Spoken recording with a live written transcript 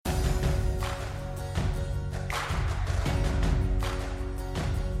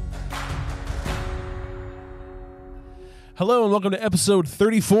Hello and welcome to episode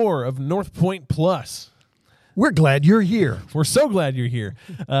 34 of North Point Plus. We're glad you're here. We're so glad you're here.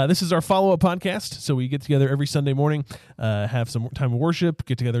 This is our follow-up podcast, so we get together every Sunday morning, have some time of worship,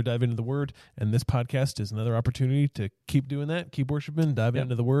 get together, dive into the Word, and this podcast is another opportunity to keep doing that, keep worshiping, diving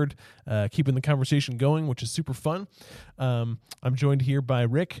into the Word, keeping the conversation going, which is super fun. I'm joined here by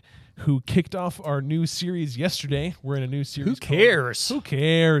Rick, who kicked off our new series yesterday. We're in a new series. Who cares? Who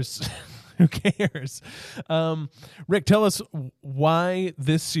cares? Who cares? Rick, tell us why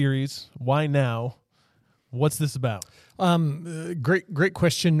this series, why now? What's this about? Great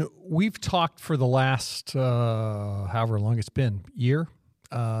question. We've talked for the last, however long it's been, year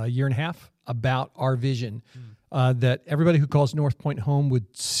and a half, about our vision, that everybody who calls North Point home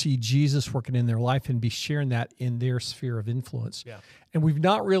would see Jesus working in their life and be sharing that in their sphere of influence. Yeah. And we've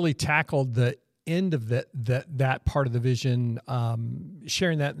not really tackled the end of that part of the vision,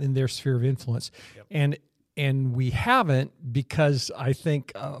 sharing that in their sphere of influence. Yep. And we haven't because I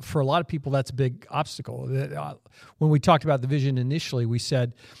think for a lot of people that's a big obstacle. When we talked about the vision initially, we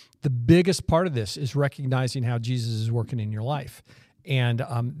said the biggest part of this is recognizing how Jesus is working in your life. And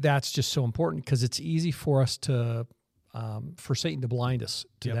that's just so important because it's easy for us to, for Satan to blind us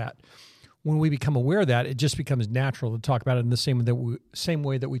to that. When we become aware of that, it just becomes natural to talk about it in the same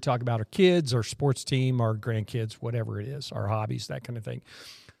way that we talk about our kids, our sports team, our grandkids, whatever it is, our hobbies, that kind of thing.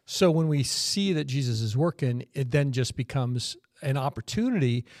 So when we see that Jesus is working, it then just becomes an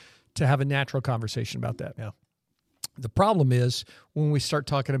opportunity to have a natural conversation about that. Yeah. The problem is when we start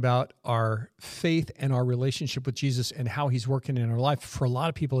talking about our faith and our relationship with Jesus and how he's working in our life, for a lot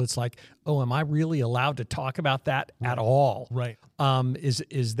of people, it's like, oh, am I really allowed to talk about that at all? Right.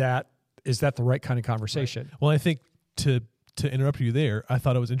 Is that the right kind of conversation? Right. Well, I think to interrupt you there, I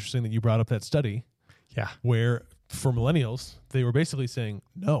thought it was interesting that you brought up that study. Yeah. Where for millennials, they were basically saying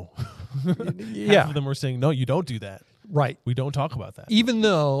no. Yeah. Half of them were saying, no, you don't do that. Right. We don't talk about that. Even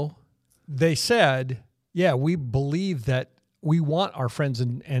though they said, yeah, we believe that we want our friends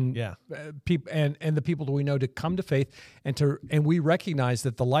and people and the people that we know to come to faith and we recognize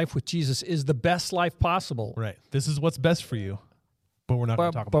that the life with Jesus is the best life possible. Right. This is what's best for you, but we're not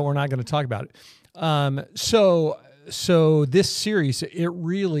going to talk about it. But we're not going to talk about it. So this series, it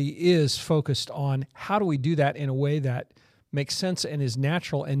really is focused on how do we do that in a way that makes sense and is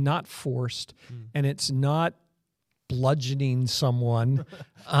natural and not forced, and it's not bludgeoning someone.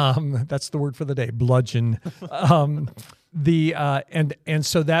 That's the word for the day, bludgeon. And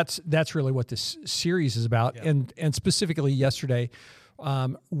so that's really what this series is about. Yeah. And specifically yesterday,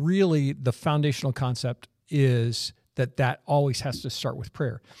 really the foundational concept is that always has to start with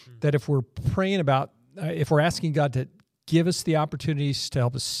prayer. That if we're praying about, if we're asking God to give us the opportunities, to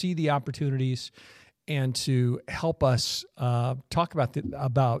help us see the opportunities, and to help us talk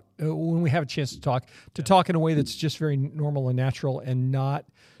about when we have a chance to talk in a way that's just very normal and natural, and not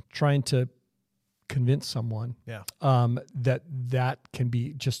trying to convince someone. That can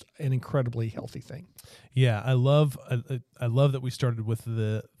be just an incredibly healthy thing. Yeah, I love that we started with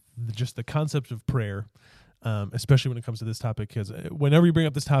the concept of prayer. Especially when it comes to this topic, because whenever you bring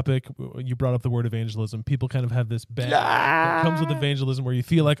up this topic, you brought up the word evangelism. People kind of have this bad that comes with evangelism, where you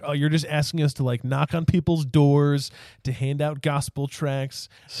feel like, oh, you're just asking us to like knock on people's doors, to hand out gospel tracts,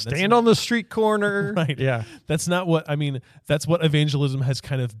 stand on the street corner. Right? Yeah, that's not what I mean. That's what evangelism has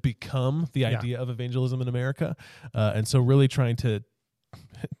kind of become. The idea of evangelism in America, and so really trying to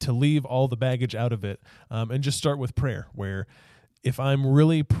leave all the baggage out of it, and just start with prayer. Where if I'm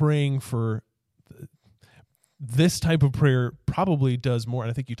really praying for this type of prayer probably does more,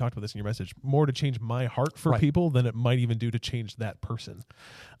 and I think you talked about this in your message, more to change my heart for people than it might even do to change that person.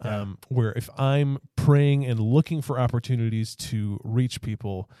 Yeah. Where if I'm praying and looking for opportunities to reach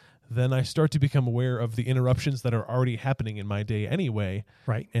people, then I start to become aware of the interruptions that are already happening in my day anyway.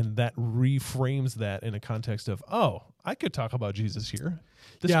 Right. And that reframes that in a context of, oh, I could talk about Jesus here.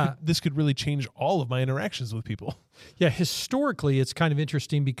 This could really change all of my interactions with people. Yeah, historically, it's kind of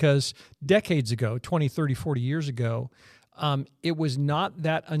interesting because decades ago, 20, 30, 40 years ago, it was not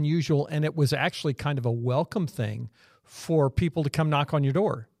that unusual, and it was actually kind of a welcome thing for people to come knock on your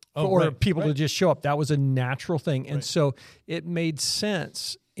door people to just show up. That was a natural thing. And so it made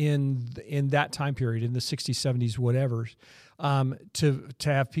sense in that time period, in the 60s, 70s, whatever, to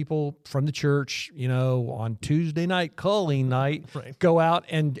have people from the church, on Tuesday night, calling night, go out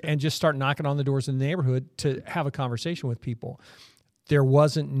and just start knocking on the doors in the neighborhood to have a conversation with people. There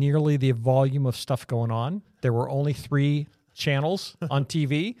wasn't nearly the volume of stuff going on. There were only 3 channels on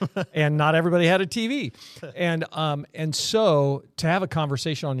TV, and not everybody had a TV. And so to have a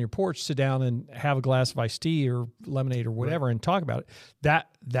conversation on your porch, sit down and have a glass of iced tea or lemonade or whatever and talk about it,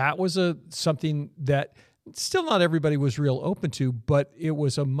 that was something that still not everybody was real open to, but it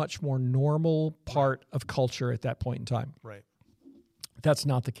was a much more normal part of culture at that point in time. Right. That's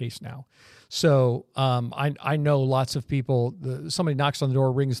not the case now. So I know lots of people, somebody knocks on the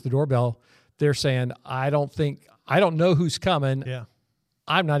door, rings the doorbell, they're saying, I don't know who's coming. Yeah.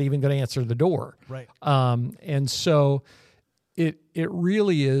 I'm not even going to answer the door. Right. And so it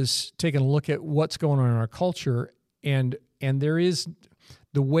really is taking a look at what's going on in our culture, and there is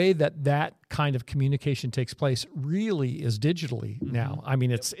the way that kind of communication takes place really is digitally now. I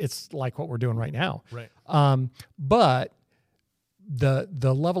mean, it's like what we're doing right now. Right. But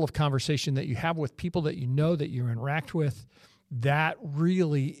the level of conversation that you have with people that you know, that you interact with, that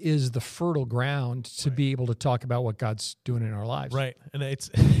really is the fertile ground to be able to talk about what God's doing in our lives. Right. And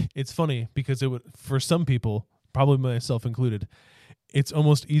it's funny because for some people, probably myself included, it's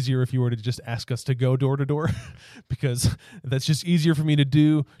almost easier if you were to just ask us to go door to door, because that's just easier for me to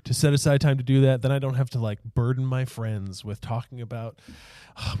do, to set aside time to do that. Then I don't have to like burden my friends with talking about,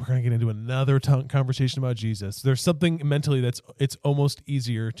 we're going to get into another conversation about Jesus. There's something mentally it's almost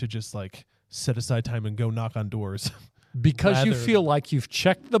easier to just like set aside time and go knock on doors. Because you feel like you've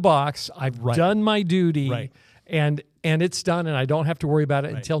checked the box, I've done my duty, and it's done, and I don't have to worry about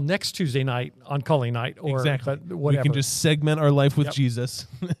it until next Tuesday night on calling night or exactly. whatever. We can just segment our life with Jesus,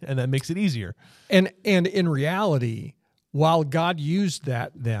 and that makes it easier. And in reality, while God used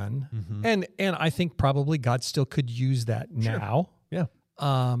that then, and I think probably God still could use that now. Yeah.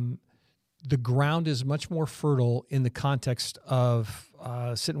 The ground is much more fertile in the context of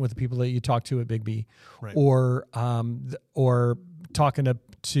sitting with the people that you talk to at Big B, or talking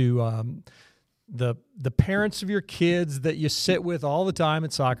to the parents of your kids that you sit with all the time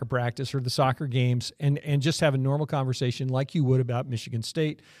at soccer practice or the soccer games, and just have a normal conversation like you would about Michigan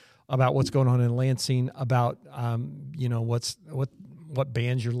State, about what's going on in Lansing, about what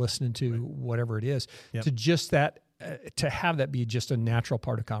bands you're listening to, whatever it is, to just that. To have that be just a natural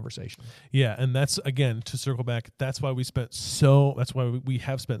part of conversation. Yeah, and that's, again, to circle back, that's why we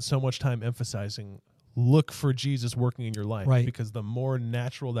have spent so much time emphasizing look for Jesus working in your life, because the more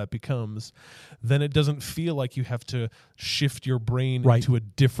natural that becomes, then it doesn't feel like you have to shift your brain into a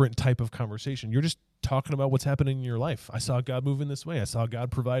different type of conversation. You're just talking about what's happening in your life. I saw God move in this way. I saw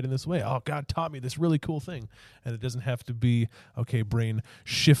God provide in this way. Oh, God taught me this really cool thing. And it doesn't have to be, okay, brain,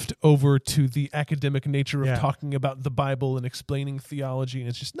 shift over to the academic nature of talking about the Bible and explaining theology. And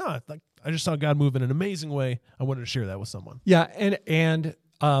it's just not like, I just saw God move in an amazing way. I wanted to share that with someone. Yeah. And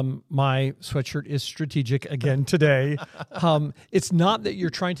my sweatshirt is strategic again today. It's not that you're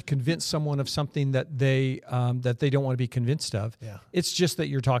trying to convince someone of something that they don't want to be convinced of. Yeah. It's just that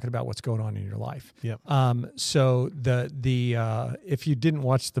you're talking about what's going on in your life. Yep. So the if you didn't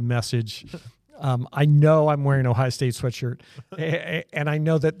watch the message, I know I'm wearing an Ohio State sweatshirt, and I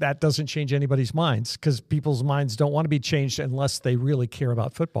know that doesn't change anybody's minds, because people's minds don't want to be changed unless they really care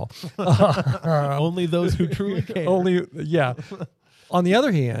about football. Only those who truly care. On the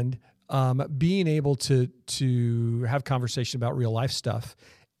other hand, being able to have conversation about real life stuff,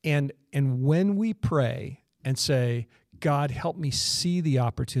 and when we pray and say, God, help me see the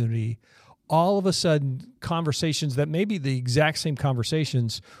opportunity, all of a sudden conversations that may be the exact same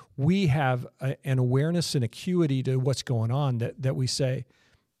conversations, we have an awareness and acuity to what's going on that we say,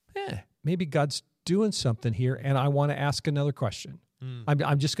 maybe God's doing something here, and I want to ask another question.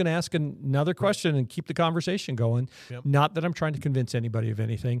 I'm just going to ask another question and keep the conversation going. Yep. Not that I'm trying to convince anybody of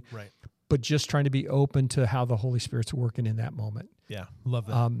anything, but just trying to be open to how the Holy Spirit's working in that moment. Yeah, love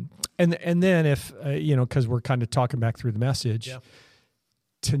that. And then if, because we're kind of talking back through the message,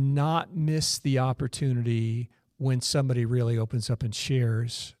 to not miss the opportunity when somebody really opens up and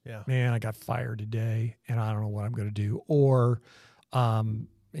shares, man, I got fired today and I don't know what I'm going to do. Or, I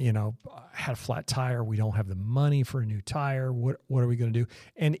had a flat tire. We don't have the money for a new tire. What are we going to do?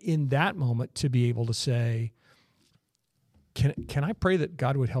 And in that moment, to be able to say, can I pray that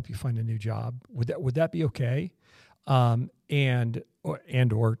God would help you find a new job? Would that be okay? Or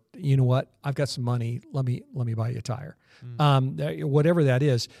you know what? I've got some money. Let me buy you a tire. Whatever that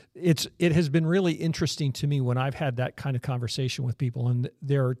is, it has been really interesting to me when I've had that kind of conversation with people, and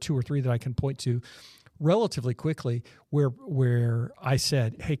there are 2 or 3 that I can point to relatively quickly where I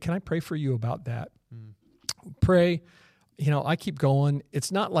said, hey, can I pray for you about that? Pray. I keep going.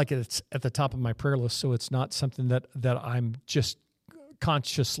 It's not like it's at the top of my prayer list, so it's not something that I'm just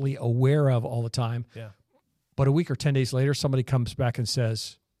consciously aware of all the time. Yeah. But a week or 10 days later, somebody comes back and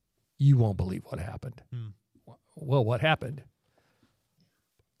says, you won't believe what happened. Well, what happened?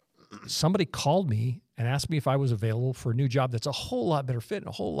 Somebody called me and asked me if I was available for a new job that's a whole lot better fit and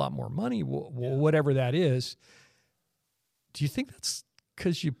a whole lot more money, whatever that is. Do you think that's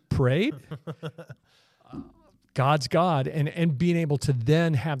because you prayed? God's God, and being able to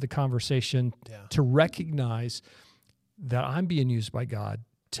then have the conversation to recognize that I'm being used by God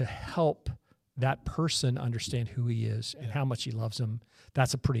to help that person understand who he is and how much he loves them.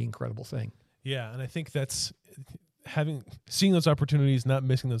 That's a pretty incredible thing. Yeah, and I think that's seeing those opportunities, not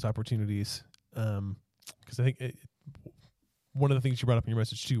missing those opportunities. Because I think one of the things you brought up in your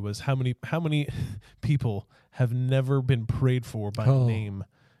message too was how many people have never been prayed for by name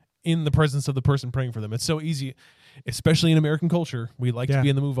in the presence of the person praying for them. It's so easy, especially in American culture. We like to be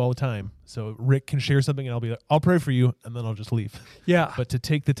in the move all the time. So Rick can share something and I'll be like, I'll pray for you, and then I'll just leave. Yeah. But to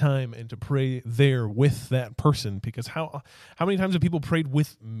take the time and to pray there with that person, because how many times have people prayed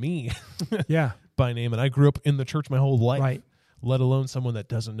with me by name? And I grew up in the church my whole life, let alone someone that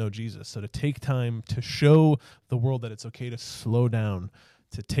doesn't know Jesus. So to take time to show the world that it's okay to slow down,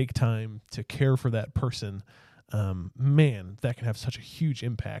 to take time to care for that person, man, that can have such a huge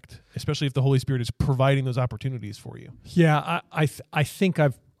impact, especially if the Holy Spirit is providing those opportunities for you. Yeah, I think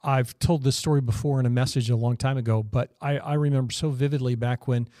I've told this story before in a message a long time ago, but I remember so vividly back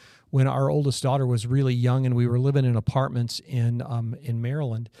when our oldest daughter was really young and we were living in apartments in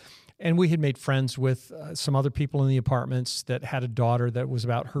Maryland, and we had made friends with some other people in the apartments that had a daughter that was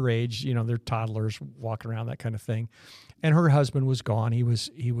about her age. You know, they're toddlers walking around, that kind of thing. And her husband was gone. He was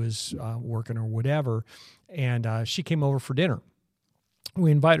working or whatever. And she came over for dinner.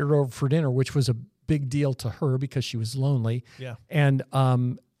 We invited her over for dinner, which was a big deal to her because she was lonely. Yeah. And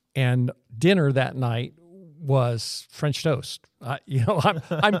dinner that night was French toast.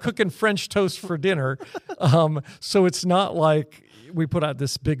 I'm cooking French toast for dinner. So it's not like we put out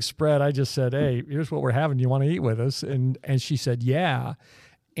this big spread. I just said, hey, here's what we're having. Do you want to eat with us? And she said, yeah.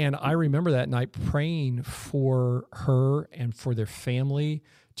 And I remember that night praying for her and for their family,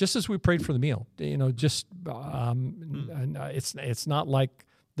 just as we prayed for the meal. And it's not like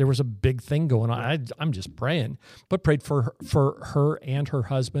there was a big thing going on. I'm just praying, but prayed for her and her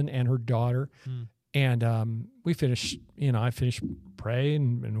husband and her daughter. And we finished. I finished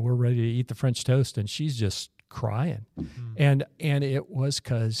praying, and we're ready to eat the French toast, and she's just crying, and it was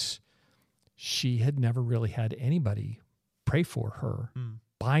because she had never really had anybody pray for her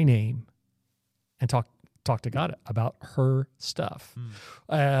by name and talk to God about her stuff.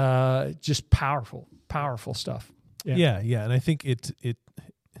 Just powerful stuff. Yeah. And I think it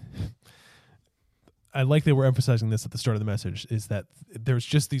I like that we're emphasizing this at the start of the message, is that there's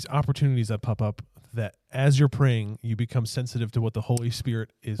just these opportunities that pop up that as you're praying, you become sensitive to what the Holy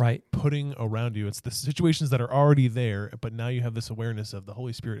Spirit is putting around you. It's the situations that are already there, but now you have this awareness of the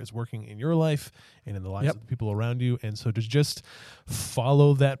Holy Spirit is working in your life and in the lives of the people around you. And so to just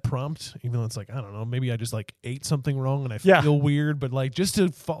follow that prompt, even though it's like, I don't know, maybe I just like ate something wrong and I feel weird, but like just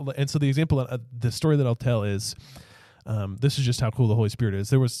to follow. And so the example, the story that I'll tell is, this is just how cool the Holy Spirit is.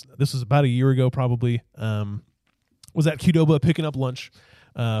 This was about a year ago, probably. Was at Qdoba picking up lunch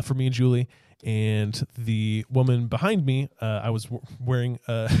for me and Julie, and the woman behind me, I was wearing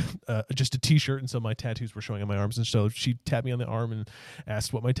just a T-shirt, and so my tattoos were showing on my arms, and so she tapped me on the arm and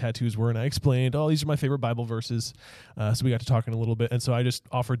asked what my tattoos were, and I explained, these are my favorite Bible verses. So we got to talking a little bit, and so I just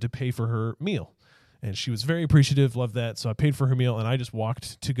offered to pay for her meal. And she was very appreciative, loved that. So I paid for her meal, and I just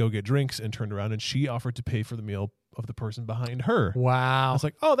walked to go get drinks and turned around, and she offered to pay for the meal of the person behind her. Wow. I was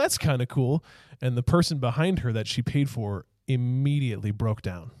like, oh, that's kind of cool. And the person behind her that she paid for immediately broke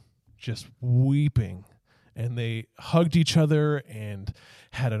down, just weeping. And they hugged each other and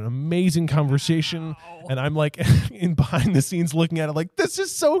had an amazing conversation. Wow. And I'm like in behind the scenes looking at it like, this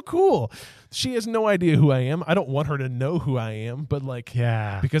is so cool. She has no idea who I am. I don't want her to know who I am, but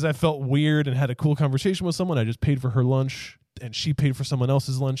because I felt weird and had a cool conversation with someone, I just paid for her lunch, and she paid for someone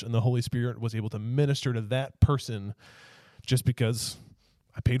else's lunch, and the Holy Spirit was able to minister to that person just because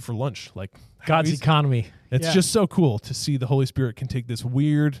I paid for lunch. Like God's economy. It's just so cool to see the Holy Spirit can take this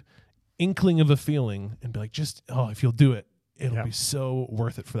weird inkling of a feeling and be like, if you'll do it, it'll be so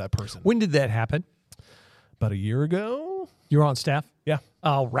worth it for that person. When did that happen? About a year ago. You were on staff? Yeah.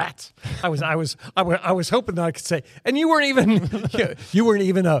 Oh, rats! I was hoping that I could say, and you weren't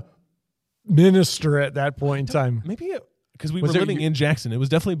even a minister at that point in time. Maybe because we were living in Jackson. It was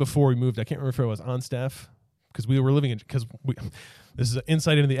definitely before we moved. I can't remember if I was on staff because we were living in. This is an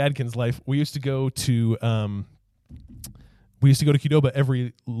insight into the Adkins life. We used to go to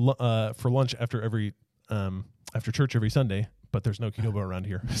Qdoba for lunch after church every Sunday. But there's no Qdoba around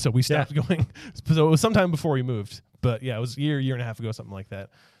here, so we stopped going. So it was sometime before we moved. But yeah, it was a year and a half ago, something like that.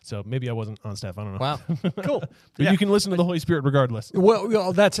 So maybe I wasn't on staff. I don't know. Wow, cool. But you can listen to the Holy Spirit regardless.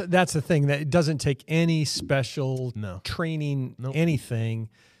 Well, that's the thing, that it doesn't take any special training, anything,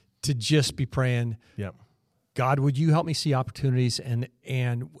 to just be praying. Yeah, God, would you help me see opportunities?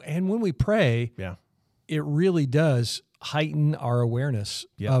 And when we pray, it really does heighten our awareness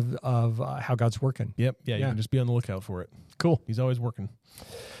of how God's working. Yep. Yeah, you can just be on the lookout for it. Cool. He's always working.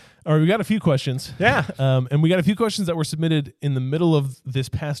 All right, we got a few questions. Yeah. And we got a few questions that were submitted in the middle of this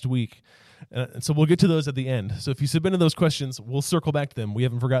past week. And so we'll get to those at the end. So if you submitted those questions, we'll circle back to them. We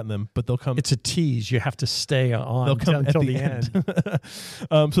haven't forgotten them, but they'll come. It's a tease. You have to stay on until the end.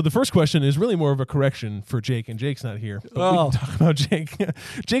 So the first question is really more of a correction for Jake, and Jake's not here. But we can talk about Jake.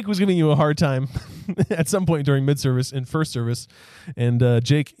 Jake was giving you a hard time at some point during mid-service and first service. And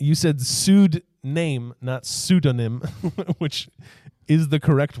Jake, you said name, not pseudonym, which is the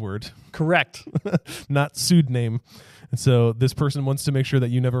correct word. Correct. Not pseudonym. And so this person wants to make sure that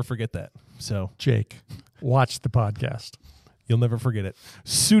you never forget that. So Jake, watch the podcast. You'll never forget it.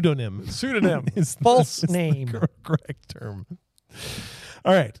 Pseudonym. Is false name. The correct term.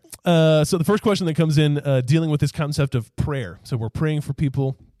 All right. So the first question that comes in dealing with this concept of prayer. So we're praying for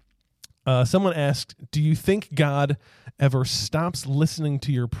people. Someone asked, do you think God ever stops listening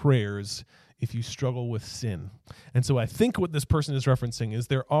to your prayers if you struggle with sin? And so I think what this person is referencing is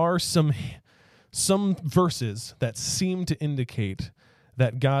there are some verses that seem to indicate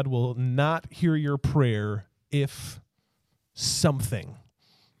that God will not hear your prayer if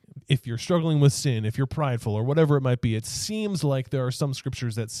you're struggling with sin, if you're prideful, or whatever it might be. It seems like there are some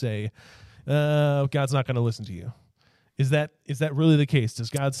scriptures that say God's not going to listen to you. Is that really the case? Does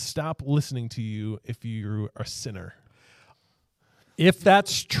God stop listening to you if you're a sinner? If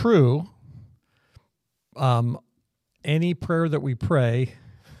that's true, any prayer that we pray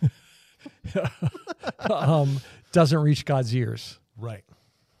doesn't reach God's ears. Right.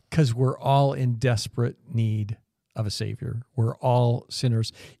 Because we're all in desperate need of a Savior. We're all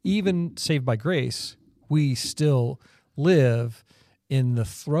sinners. Even saved by grace, we still live in the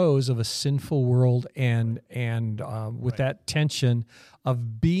throes of a sinful world and with that tension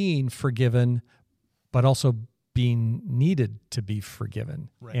of being forgiven, but also being needed to be forgiven.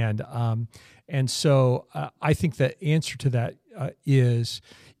 Right. And so I think the answer to that is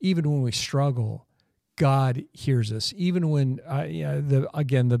even when we struggle, God hears us. Even when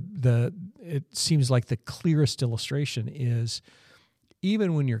it seems like the clearest illustration is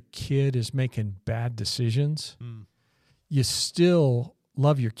even when your kid is making bad decisions, you still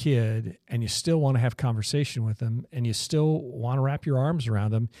love your kid and you still want to have conversation with them and you still want to wrap your arms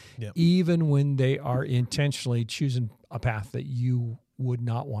around them, even when they are intentionally choosing a path that you would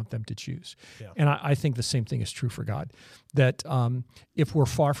not want them to choose. Yeah. And I think the same thing is true for God, that if we're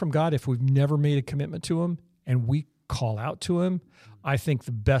far from God, if we've never made a commitment to Him and we call out to Him, I think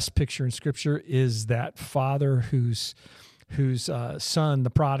the best picture in Scripture is that father whose son, the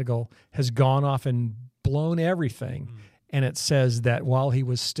prodigal, has gone off and blown everything. And it says that while he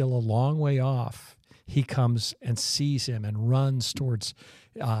was still a long way off, he comes and sees him and runs towards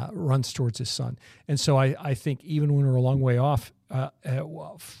his son. And so I think even when we're a long way off,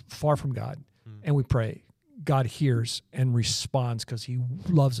 far from God, and we pray, God hears and responds because He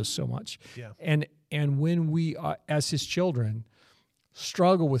loves us so much. Yeah. And when we, as His children,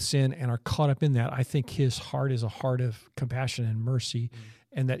 struggle with sin and are caught up in that, I think His heart is a heart of compassion and mercy,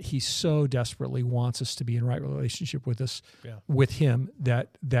 and that He so desperately wants us to be in right relationship with with Him, that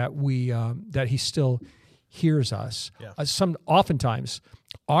He still hears us. Yeah. Oftentimes,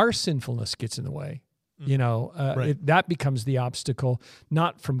 our sinfulness gets in the way. That becomes the obstacle,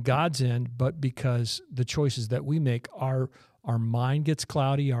 not from God's end, but because the choices that we make, our mind gets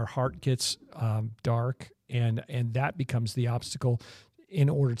cloudy, our heart gets dark, and that becomes the obstacle in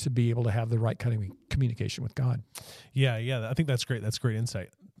order to be able to have the right kind of communication with God. Yeah, I think that's great. That's great insight.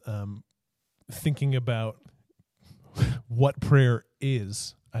 Thinking about what prayer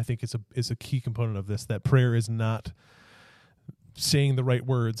is, I think is a key component of this, that prayer is not saying the right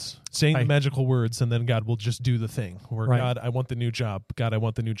words, saying the magical words, and then God will just do the thing. Or God, I want the new job. God, I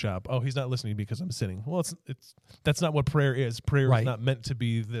want the new job. Oh, He's not listening because I'm sinning. Well, that's not what prayer is. Prayer is not meant to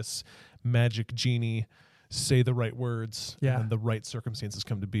be this magic genie, say the right words, and the right circumstances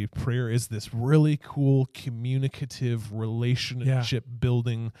come to be. Prayer is this really cool, communicative, relationship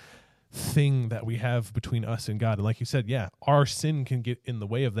building thing that we have between us and God. And like you said, our sin can get in the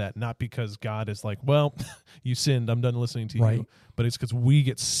way of that, not because God is like, well, you sinned, I'm done listening to you, but it's because we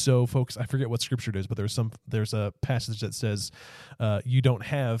get so focused. I forget what scripture it is, but there's a passage that says you don't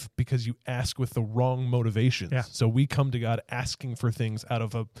have because you ask with the wrong motivations. Yeah. So we come to God asking for things out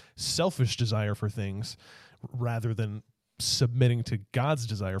of a selfish desire for things rather than submitting to God's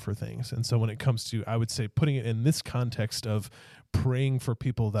desire for things. And so when it comes to, I would say, putting it in this context of praying for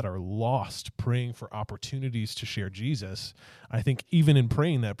people that are lost, praying for opportunities to share Jesus, I think even in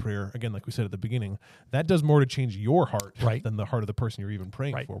praying that prayer, again, like we said at the beginning, that does more to change your heart than the heart of the person you're even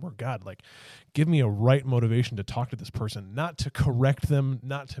praying for. Where God, like, give me a right motivation to talk to this person, not to correct them,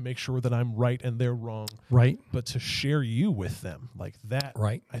 not to make sure that I'm right and they're wrong, but to share you with them. Like that,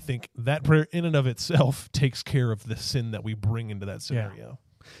 I think that prayer in and of itself takes care of the sin that we bring into that scenario.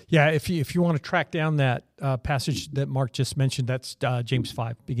 Yeah, if you want to track down that passage that Mark just mentioned, that's James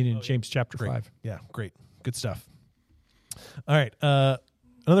 5, beginning of James chapter 5. Yeah, great. Good stuff. All right,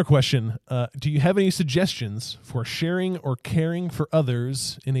 another question. Do you have any suggestions for sharing or caring for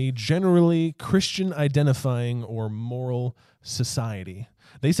others in a generally Christian identifying or moral society?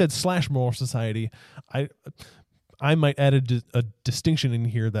 They said /moral society. I might add a distinction in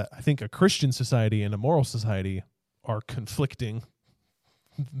here that I think a Christian society and a moral society are conflicting,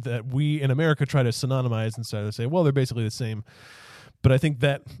 that we in America try to synonymize and try to say, well, they're basically the same. But I think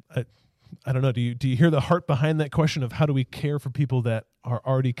that, I don't know, do you hear the heart behind that question of how do we care for people that are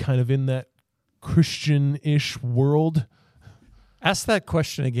already kind of in that Christian-ish world? Ask that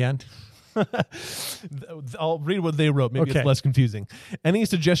question again. I'll read what they wrote. Maybe it's less confusing. Any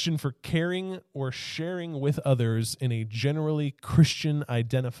suggestion for caring or sharing with others in a generally Christian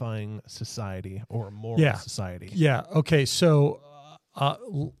identifying society or moral society? Yeah. Okay. So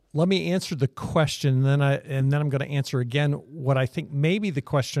let me answer the question, and then I'm going to answer again what I think maybe the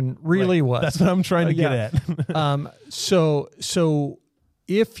question really was. That's what I'm trying to get at. So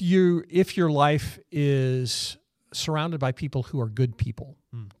if your life is surrounded by people who are good people,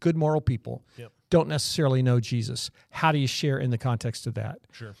 good moral people, don't necessarily know Jesus, how do you share in the context of that?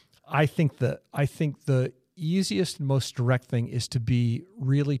 Sure. I think the easiest and most direct thing is to be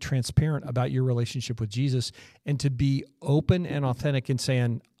really transparent about your relationship with Jesus and to be open and authentic in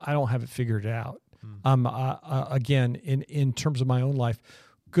saying, I don't have it figured out. Again, in terms of my own life,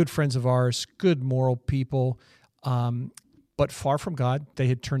 good friends of ours, good moral people, but far from God. They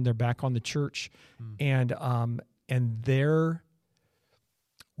had turned their back on the church, and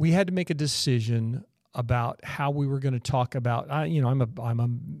we had to make a decision about how we were going to talk about. I'm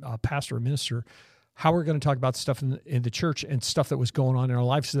a pastor, a minister. How we're going to talk about stuff in the church and stuff that was going on in our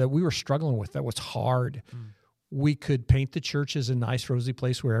lives that we were struggling with, that was hard. We could paint the church as a nice, rosy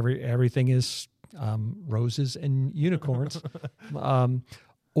place where everything is roses and unicorns.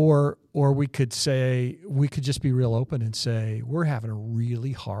 Or we could just be real open and say, we're having a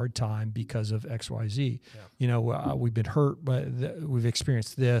really hard time because of XYZ. We've been hurt, but we've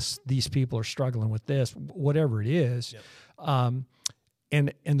experienced this. These people are struggling with this, whatever it is.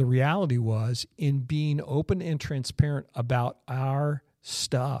 And the reality was, in being open and transparent about our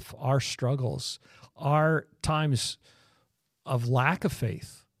stuff, our struggles, our times of lack of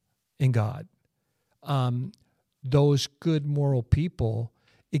faith in God, those good moral people,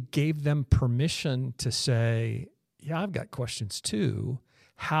 it gave them permission to say, yeah, I've got questions too.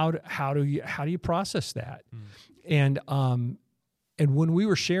 How do you process that? And when we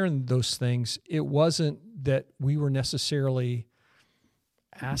were sharing those things, it wasn't that we were necessarily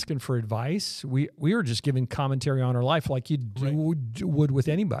asking for advice. We were just giving commentary on our life like you would with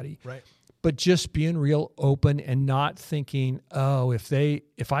anybody. Right. But just being real open and not thinking, oh, if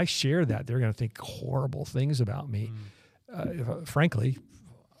I share that, they're going to think horrible things about me. Frankly,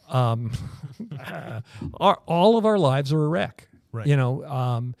 all of our lives are a wreck. Right.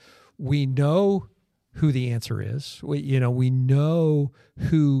 We know who the answer is. We know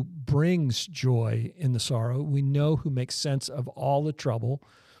who brings joy in the sorrow. We know who makes sense of all the trouble,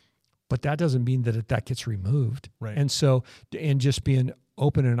 but that doesn't mean that that gets removed. Right. And so, and just being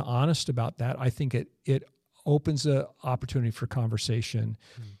open and honest about that, I think it opens an opportunity for conversation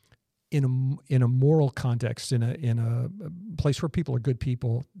in a moral context, in a place where people are good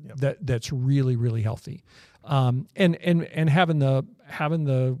people. That's really, really healthy, and having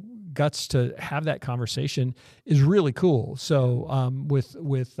the guts to have that conversation is really cool. So with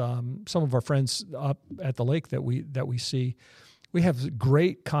some of our friends up at the lake that we see, we have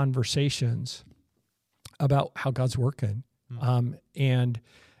great conversations about how God's working, and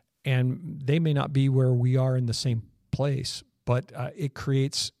they may not be where we are in the same place, but it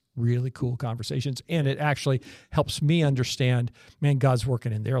creates really cool conversations, and it actually helps me understand, man, God's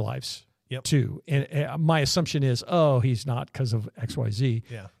working in their lives too. And my assumption is, oh, he's not because of XYZ.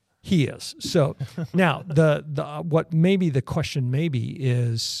 Yeah. He is. So now the what maybe the question maybe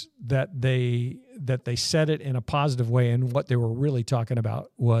is that they said it in a positive way, and what they were really talking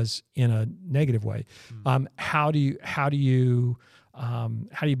about was in a negative way. How do you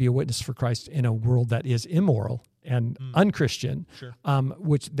be a witness for Christ in a world that is immoral and unchristian? Sure.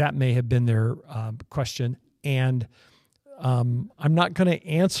 Which that may have been their question, and I'm not going to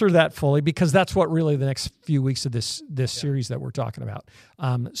answer that fully because that's what really the next few weeks of this series that we're talking about.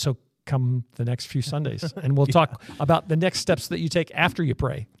 So come the next few Sundays, and we'll talk about the next steps that you take after you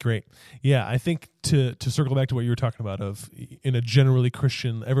pray. Great. Yeah, I think to circle back to what you were talking about of in a generally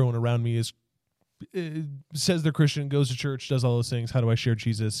Christian, everyone around me says they're Christian, goes to church, does all those things. How do I share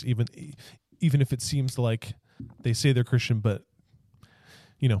Jesus? Even if it seems like they say they're Christian, but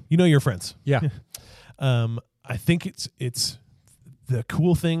you know your friends. Yeah. I think it's the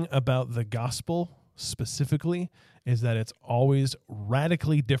cool thing about the gospel specifically is that it's always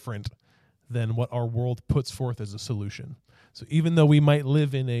radically different than what our world puts forth as a solution. So even though we might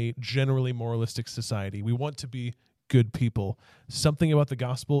live in a generally moralistic society, we want to be good people, something about the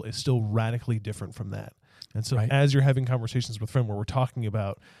gospel is still radically different from that. And so as you're having conversations with friends where we're talking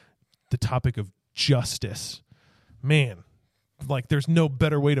about the topic of justice, man, like there's no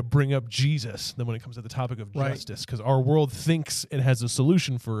better way to bring up Jesus than when it comes to the topic of justice, because our world thinks it has a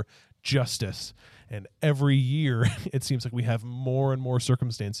solution for justice. And every year it seems like we have more and more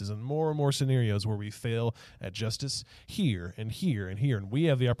circumstances and more scenarios where we fail at justice here and here and here. And we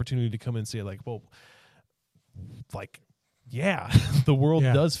have the opportunity to come in and say like, well, like, yeah, the world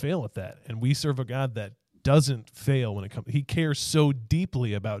does fail at that. And we serve a God that doesn't fail when it comes. He cares so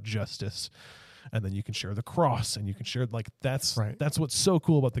deeply about justice. And then you can share the cross, and you can share like that's what's so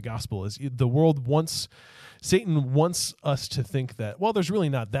cool about the gospel is the world wants, Satan wants us to think that, well, there's really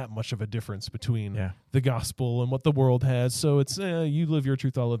not that much of a difference between the gospel and what the world has. So it's you live your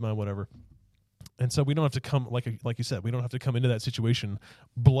truth, I'll live mine, whatever. And so we don't have to come like you said, we don't have to come into that situation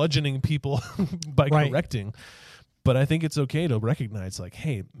bludgeoning people by correcting. But I think it's okay to recognize, like,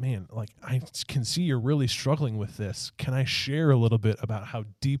 hey, man, like I can see you're really struggling with this. Can I share a little bit about how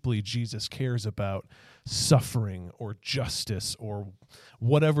deeply Jesus cares about suffering or justice or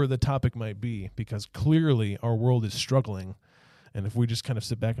whatever the topic might be? Because clearly our world is struggling. And if we just kind of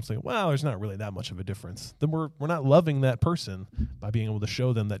sit back and say, well, there's not really that much of a difference, then we're not loving that person by being able to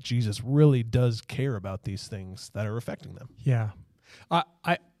show them that Jesus really does care about these things that are affecting them. Yeah.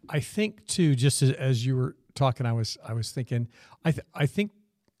 I think, too, just as you were talking, I was thinking, I think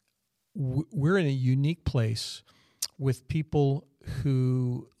we're in a unique place with people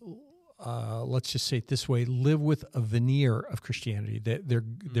who, let's just say it this way, live with a veneer of Christianity. That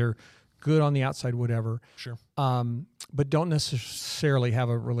they're good on the outside, whatever. Sure. But don't necessarily have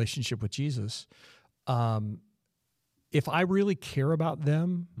a relationship with Jesus. If I really care about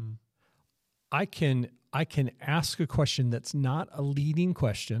them, I can ask a question that's not a leading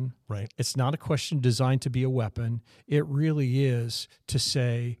question. Right. It's not a question designed to be a weapon. It really is to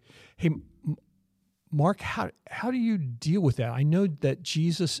say, hey, Mark, how do you deal with that? I know that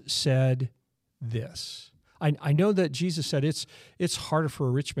Jesus said this. I know that Jesus said it's harder for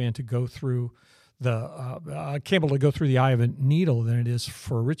a rich man to go through the camel to go through the eye of a needle than it is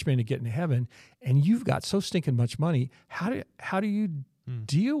for a rich man to get into heaven. And you've got so stinking much money. How do you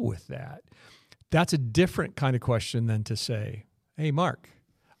deal with that? That's a different kind of question than to say, hey, Mark,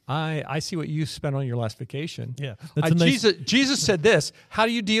 I see what you spent on your last vacation. Yeah. Jesus said this. How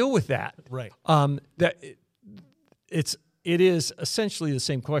do you deal with that? Right. It is essentially the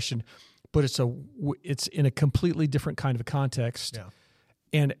same question, but it's in a completely different kind of a context. Yeah.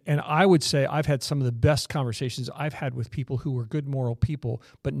 And I would say I've had some of the best conversations I've had with people who were good moral people,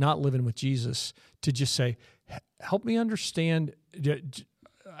 but not living with Jesus, to just say, help me understand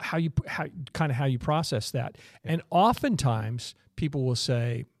how you process that. And oftentimes people will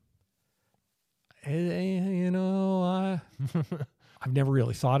say, hey, I've never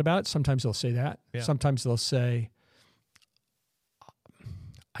really thought about it. Sometimes they'll say that. Yeah. Sometimes they'll say,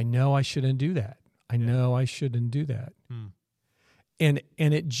 I know I shouldn't do that. I know I shouldn't do that. And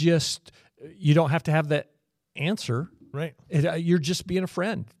it just, you don't have to have that answer. Right. You're just being a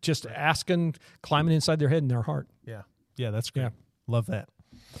friend, just asking, climbing inside their head and their heart. Yeah. Yeah, that's great. Yeah. Love that.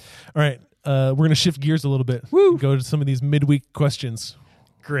 All right. We're going to shift gears a little bit. Woo! Go to some of these midweek questions.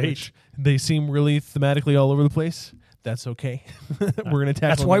 Great. They seem really thematically all over the place. That's okay. We're going to tackle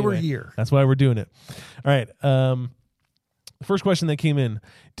That's them why anyway. we're here. That's why we're doing it. All right. First question that came in.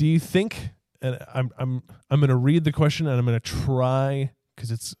 Do you think, and I'm going to read the question and I'm going to try,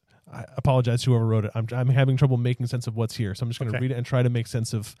 because I apologize to whoever wrote it. I'm having trouble making sense of what's here. So I'm just going to read it and try to make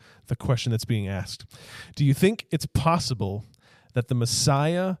sense of the question that's being asked. Do you think it's possible that the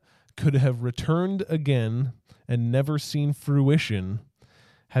Messiah could have returned again and never seen fruition,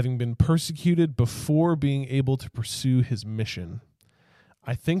 having been persecuted before being able to pursue his mission?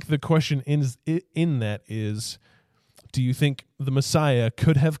 I think the question in that is, do you think the Messiah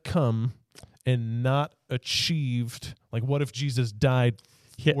could have come and not achieved, like what if Jesus died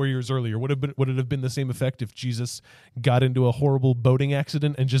Yeah. 4 years earlier? Would it have been the same effect if Jesus got into a horrible boating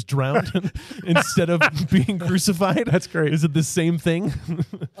accident and just drowned instead of being crucified? That's great. Is it the same thing?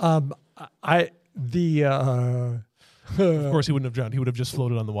 Of Of course, he wouldn't have drowned. He would have just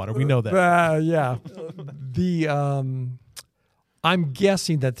floated on the water. We know that. Yeah. I'm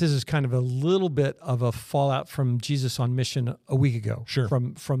guessing that this is kind of a little bit of a fallout from Jesus on Mission a week ago. Sure.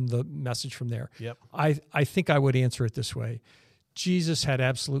 From the message from there. Yep. I think I would answer it this way. Jesus had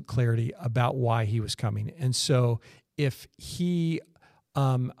absolute clarity about why he was coming. And so if he,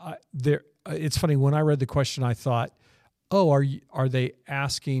 it's funny, when I read the question, I thought, are they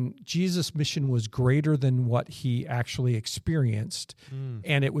asking Jesus' mission was greater than what he actury experienced,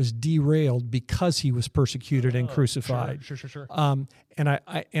 and it was derailed because he was persecuted and crucified. Sure.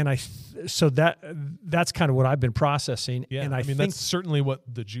 So that's kind of what I've been processing. Yeah, and I think that's certainly what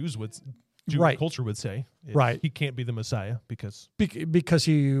the Jewish Right. culture would say. Right. He can't be the Messiah because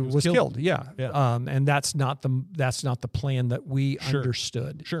he was killed. Yeah. Yeah. And that's not the plan that we Sure.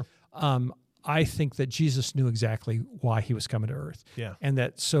 understood. Sure. I think that Jesus knew exactly why he was coming to earth. Yeah. And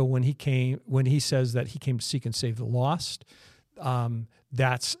that so when he says that he came to seek and save the lost,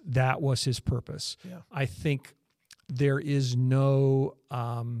 that was his purpose. Yeah. I think there is no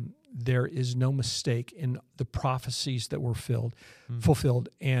mistake in the prophecies that were fulfilled,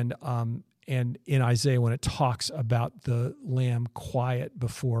 and in Isaiah when it talks about the lamb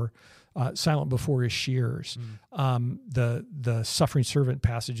silent before his shears, the suffering servant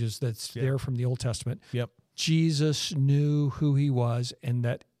passages that's there from the Old Testament. Yep. Jesus knew who he was and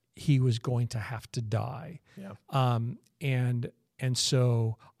that he was going to have to die. Yeah. And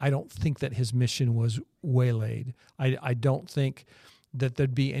so I don't think that his mission was waylaid. I don't think that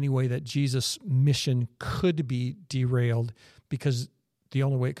there'd be any way that Jesus' mission could be derailed, because the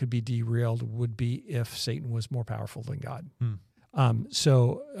only way it could be derailed would be if Satan was more powerful than God.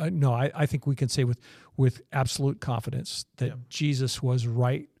 No, I think we can say with absolute confidence that Jesus was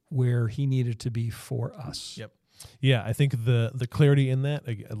right where he needed to be for us. Yep. Yeah, I think the clarity in that,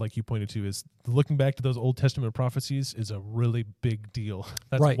 like you pointed to, is looking back to those Old Testament prophecies is a really big deal.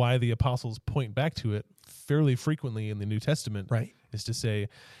 That's Right. why the apostles point back to it fairly frequently in the New Testament, Right. is to say,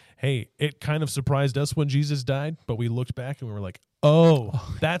 hey, it kind of surprised us when Jesus died, but we looked back and we were like, oh,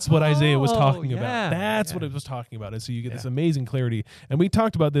 that's what Isaiah was talking about. That's what it was talking about. And so you get this amazing clarity. And we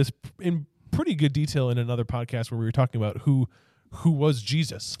talked about this in pretty good detail in another podcast where we were talking about who was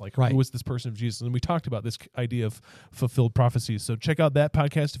Jesus, like who was this person of Jesus. And we talked about this idea of fulfilled prophecies. So check out that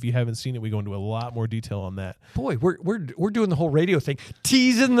podcast if you haven't seen it. We go into a lot more detail on that. Boy, we're doing the whole radio thing,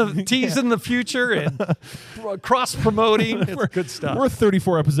 teasing the future and cross promoting. It's good stuff. We're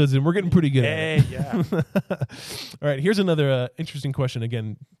 34 episodes in. We're getting pretty good at it. Yeah. All right, here's another interesting question.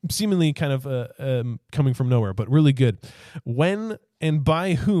 Again, seemingly kind of coming from nowhere, but really good. When and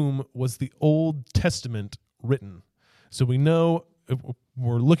by whom was the Old Testament written? So we know, if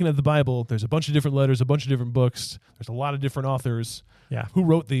we're looking at the Bible, there's a bunch of different letters, a bunch of different books. There's a lot of different authors. Yeah. Who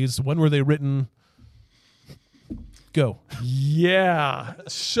wrote these? When were they written? Go. Yeah.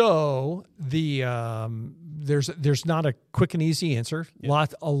 So there's not a quick and easy answer.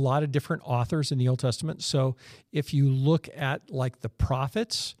 A lot of different authors in the Old Testament. So if you look at like the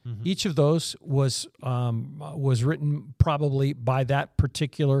prophets, each of those was written probably by that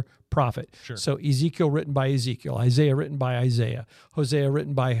particular prophet. Sure. So Ezekiel written by Ezekiel, Isaiah written by Isaiah, Hosea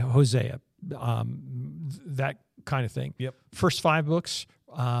written by Hosea, that kind of thing. Yep. First 5 books,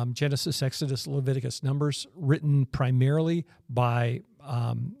 Genesis, Exodus, Leviticus, Numbers, written primarily by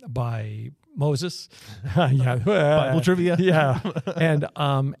Moses. Bible trivia. Yeah.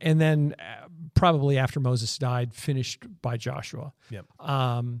 And then probably after Moses died, finished by Joshua. Yep.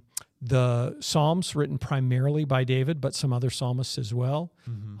 The Psalms written primarily by David, but some other psalmists as well.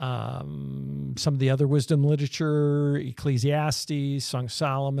 Some of the other wisdom literature, Ecclesiastes, Song of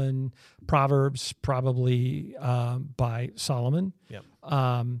Solomon, Proverbs, probably by Solomon. Yep.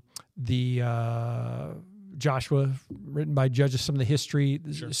 The Joshua written by Judges, some of the history,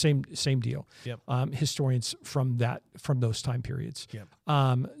 same deal. Yep. Historians from those time periods. Yep.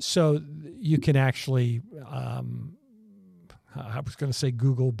 So you can actually, I was going to say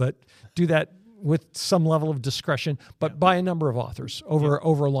Google, but do that with some level of discretion, but by a number of authors over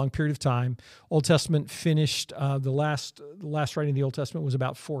a long period of time. Old Testament finished, the last writing of the Old Testament was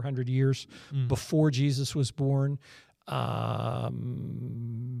about 400 years before Jesus was born.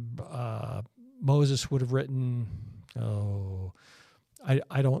 Moses would have written,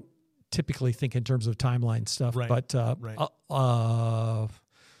 I don't typically think in terms of timeline stuff, but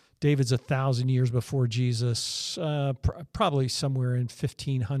David's 1,000 years before Jesus, probably somewhere in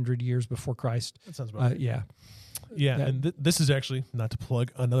 1,500 years before Christ. That sounds about right. Yeah. Yeah, and this is actually, not to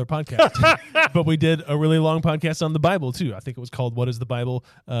plug another podcast, but we did a really long podcast on the Bible, too. I think it was called What is the Bible?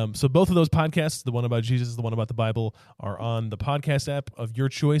 So both of those podcasts, the one about Jesus, the one about the Bible, are on the podcast app of your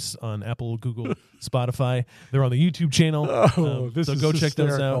choice on Apple, Google, Spotify. They're on the YouTube channel. So go check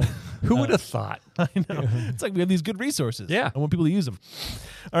those out. Who would have thought? I know. It's like we have these good resources. Yeah. I want people to use them.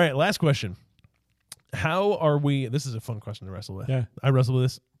 All right, last question. How are we, this is a fun question to wrestle with. Yeah. I wrestle with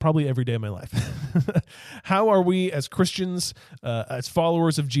this probably every day of my life. How are we as Christians, as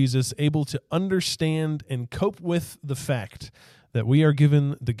followers of Jesus, able to understand and cope with the fact that we are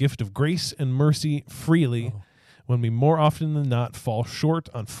given the gift of grace and mercy freely when we more often than not fall short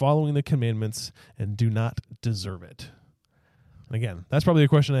on following the commandments and do not deserve it? And again, that's probably a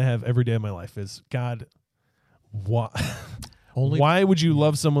question I have every day of my life is, God, why would you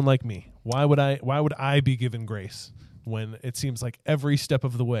love someone like me? Why would I be given grace when it seems like every step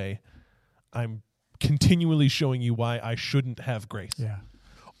of the way I'm continually showing you why I shouldn't have grace? Yeah.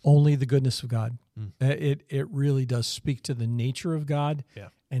 Only the goodness of God. It really does speak to the nature of God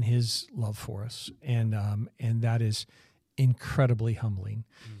and his love for us. And that is incredibly humbling.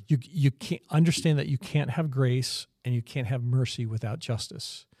 You can't understand that you can't have grace and you can't have mercy without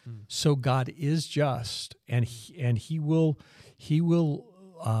justice. So God is just, and he will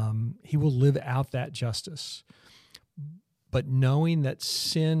live out that justice. But knowing that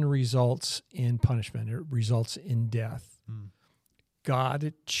sin results in punishment, it results in death,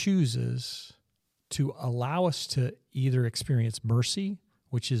 God chooses to allow us to either experience mercy,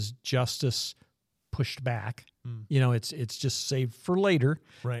 which is justice pushed back. It's just saved for later.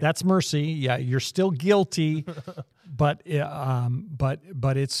 Right. That's mercy. Yeah, you're still guilty, but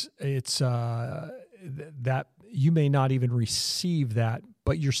it's that you may not even receive that,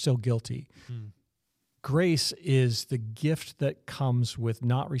 but you're still guilty. Grace is the gift that comes with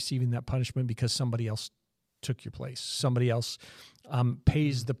not receiving that punishment because somebody else took your place. Somebody else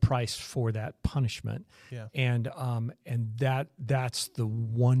pays the price for that punishment. Yeah. And that's the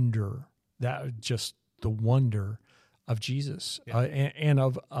wonder, the wonder of Jesus and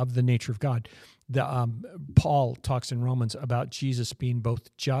of the nature of God. Paul talks in Romans about Jesus being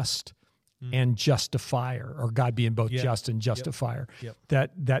both just and justifier, or God being both just and justifier.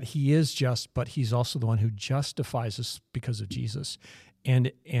 That he is just, but he's also the one who justifies us because of Jesus.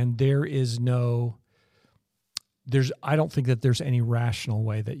 And I don't think that there's any rational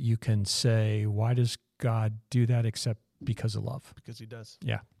way that you can say, why does God do that except because of love? Because he does.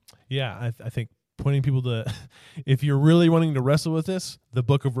 Yeah. Yeah, I think pointing people to, if you're really wanting to wrestle with this, the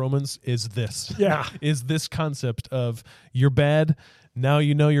book of Romans is this. Yeah. Is this concept of you're bad, now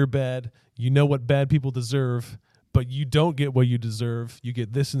you know you're bad, you know what bad people deserve, but you don't get what you deserve, you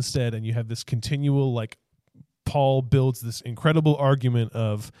get this instead, and you have this continual, like, Paul builds this incredible argument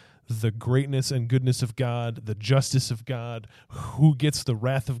of the greatness and goodness of God, the justice of God, who gets the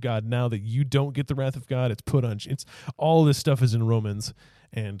wrath of God now that you don't get the wrath of God. It's put on. It's all this stuff is in Romans,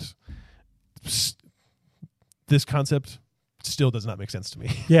 and this concept still does not make sense to me.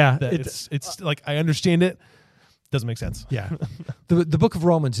 Yeah, it's like I understand it, doesn't make sense. Yeah, the book of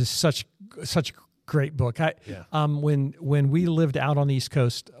Romans is such a great book. When we lived out on the East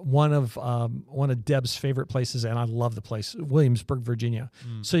Coast, one of Deb's favorite places, and I love the place, Williamsburg, Virginia.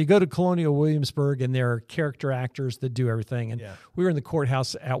 So you go to Colonial Williamsburg, and there are character actors that do everything. And we were in the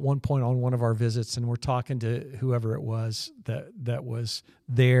courthouse at one point on one of our visits, and we're talking to whoever it was that was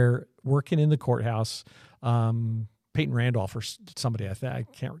there working in the courthouse, Peyton Randolph or somebody. I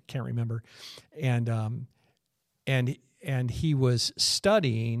can't remember, and he was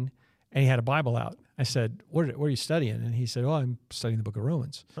studying. And he had a Bible out. I said, what are you studying? And he said, I'm studying the book of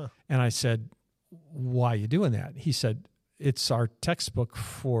Romans. And I said, why are you doing that? He said, it's our textbook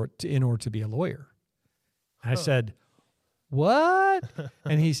in order to be a lawyer. I said, what?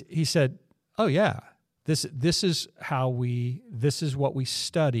 And he said, oh yeah, this is what we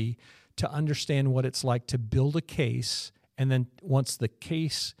study to understand what it's like to build a case. And then once the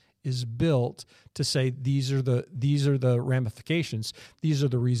case is built, to say these are the ramifications, these are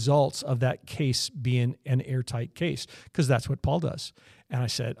the results of that case being an airtight case, because that's what Paul does. And I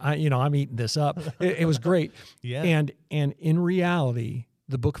said, I'm eating this up. It was great. Yeah. And in reality,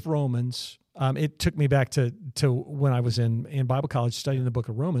 the book of Romans, it took me back to when I was in Bible college studying the book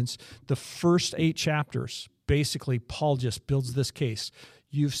of Romans. The first 8 chapters, basically, Paul just builds this case.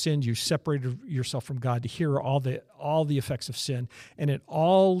 You've sinned. You separated yourself from God. Here are all the effects of sin, and it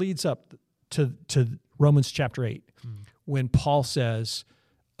all leads up to Romans chapter 8, when Paul says,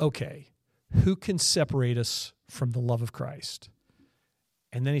 "Okay, who can separate us from the love of Christ?"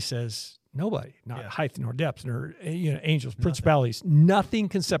 And then he says, nobody, not Yeah. height nor depth, nor angels, principalities. Nothing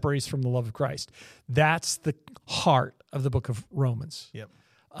can separate us from the love of Christ. That's the heart of the book of Romans. Yep.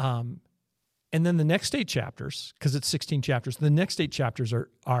 And then the next 8 chapters, because it's 16 chapters, the next 8 chapters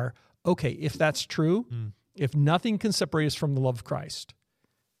are okay, if that's true, if nothing can separate us from the love of Christ,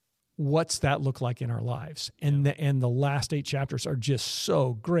 what's that look like in our lives? And the last 8 chapters are just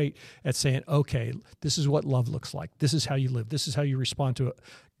so great at saying, okay, this is what love looks like. This is how you live. This is how you respond to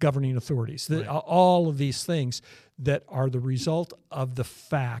governing authorities. Right. All of these things that are the result of the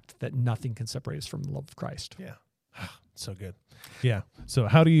fact that nothing can separate us from the love of Christ. Yeah. So good. Yeah. So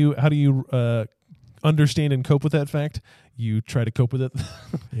how do you understand and cope with that fact? You try to cope with it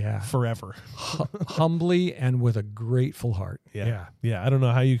forever. Humbly and with a grateful heart. Yeah. I don't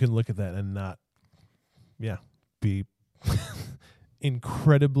know how you can look at that and not be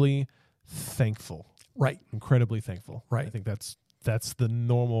incredibly thankful. Right. Incredibly thankful. Right. I think that's the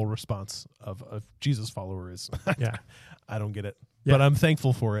normal response of a Jesus follower is I don't get it. Yeah. But I'm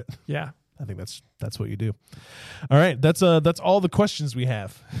thankful for it. Yeah. I think that's what you do. All right, that's all the questions we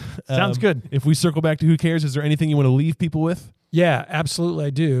have. Sounds good. If we circle back to who cares, is there anything you want to leave people with? Yeah, absolutely, I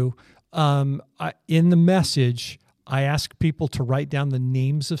do. In the message, I ask people to write down the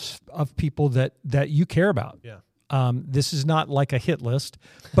names of people that you care about. Yeah. This is not like a hit list,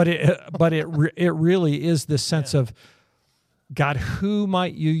 but it really is this sense of, God, who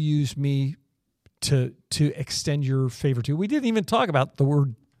might you use me to extend your favor to? We didn't even talk about the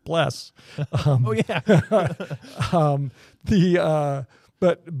word bless.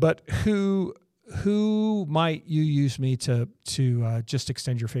 But who might you use me to just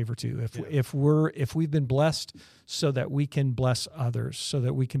extend your favor to? If we've been blessed, so that we can bless others, so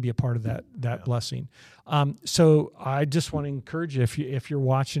that we can be a part of that blessing. So I just want to encourage you, if you're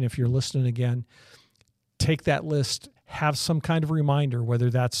watching, if you're listening again, take that list. Have some kind of reminder, whether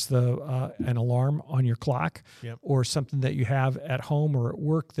that's an alarm on your clock or something that you have at home or at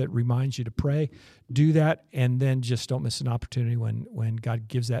work that reminds you to pray. Do that, and then just don't miss an opportunity when God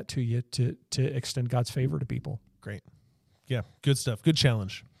gives that to you to extend God's favor to people. Great. Yeah, good stuff. Good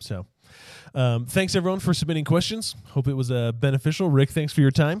challenge. So thanks, everyone, for submitting questions. Hope it was beneficial. Rick, thanks for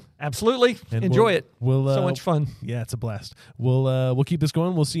your time. Absolutely. And Enjoy it. We'll so much fun. Yeah, it's a blast. We'll keep this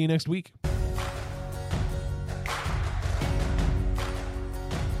going. We'll see you next week.